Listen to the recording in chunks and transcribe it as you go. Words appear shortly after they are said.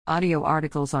Audio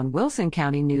articles on Wilson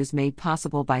County News made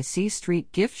possible by C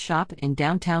Street Gift Shop in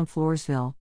downtown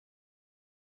Floresville.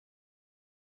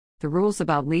 The rules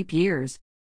about leap years.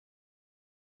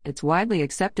 It's widely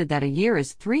accepted that a year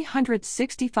is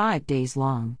 365 days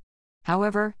long.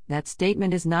 However, that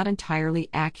statement is not entirely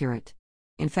accurate.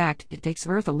 In fact, it takes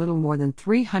Earth a little more than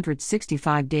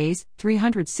 365 days,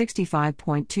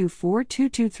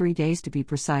 365.24223 days to be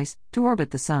precise, to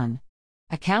orbit the Sun.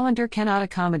 A calendar cannot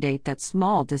accommodate that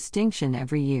small distinction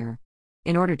every year.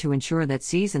 In order to ensure that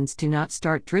seasons do not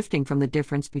start drifting from the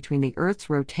difference between the Earth's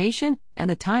rotation and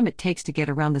the time it takes to get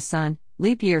around the Sun,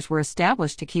 leap years were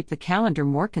established to keep the calendar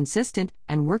more consistent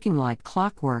and working like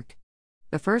clockwork.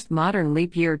 The first modern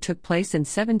leap year took place in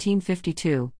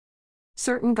 1752.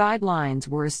 Certain guidelines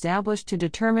were established to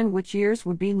determine which years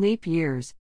would be leap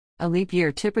years. A leap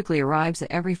year typically arrives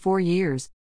every 4 years.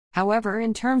 However,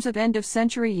 in terms of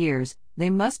end-of-century years, they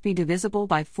must be divisible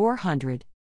by 400.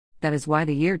 That is why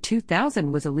the year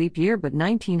 2000 was a leap year but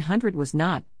 1900 was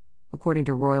not, according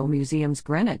to Royal Museums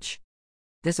Greenwich.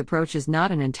 This approach is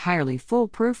not an entirely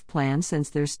foolproof plan since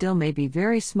there still may be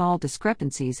very small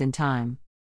discrepancies in time.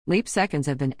 Leap seconds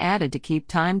have been added to keep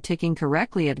time ticking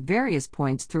correctly at various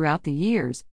points throughout the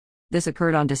years. This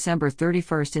occurred on December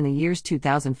 31st in the years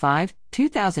 2005,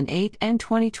 2008, and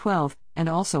 2012, and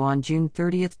also on June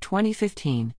 30,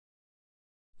 2015.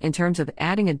 In terms of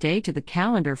adding a day to the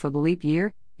calendar for the leap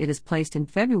year, it is placed in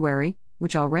February,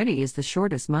 which already is the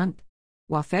shortest month.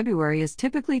 While February is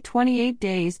typically 28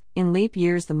 days, in leap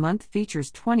years the month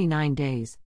features 29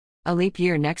 days. A leap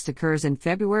year next occurs in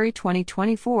February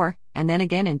 2024, and then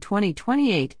again in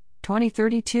 2028,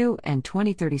 2032, and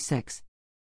 2036.